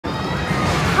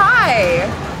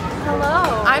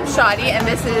I'm Shadi, and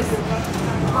this is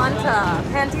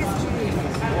Pantea's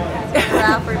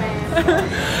rapper name.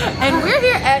 and we're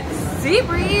here at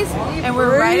SEABREEZE, and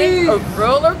we're riding a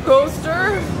roller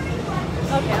coaster.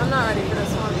 Okay, I'm not ready for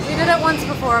this one. We did it once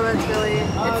before, but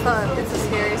it's the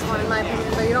scariest one in my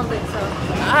opinion. But you don't think so?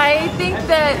 I think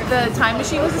that the time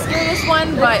machine was the scariest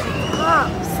one, but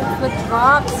It's the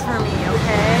drops for me.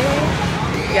 Okay.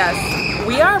 yes,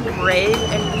 we are brave,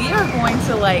 and we are going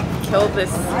to like kill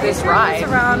this ride.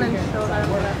 Around and show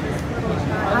them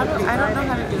I don't know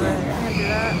how to do it. You can't do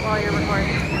that while you're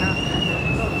recording.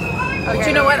 Okay. But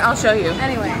you know what? I'll show you.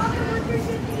 Anyway.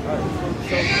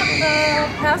 The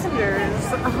passengers,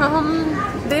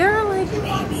 they're like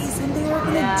babies, and they're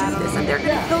gonna do this, and they're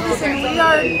gonna kill this, and we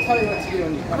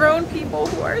are grown people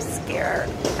who are scared.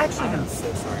 Actually, no.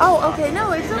 Oh, okay,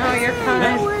 no, it's okay. No, you're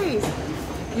fine. No worries.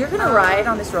 You're gonna ride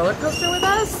on this roller coaster with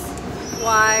us?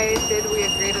 Why did we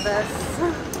agree to this?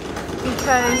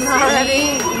 Because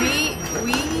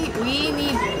we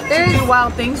need to do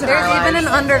wild things in our lives. There's even an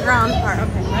underground part.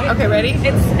 Okay, ready?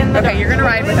 It's in the Okay, you're gonna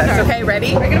ride with us. Okay,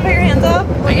 ready? Are you gonna put your hands up?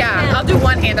 Yeah, I'll do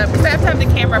one hand up because I have to have the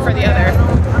camera for the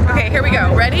other. Okay, here we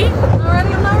go. Ready? I'm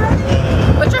not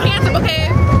ready. Put your hands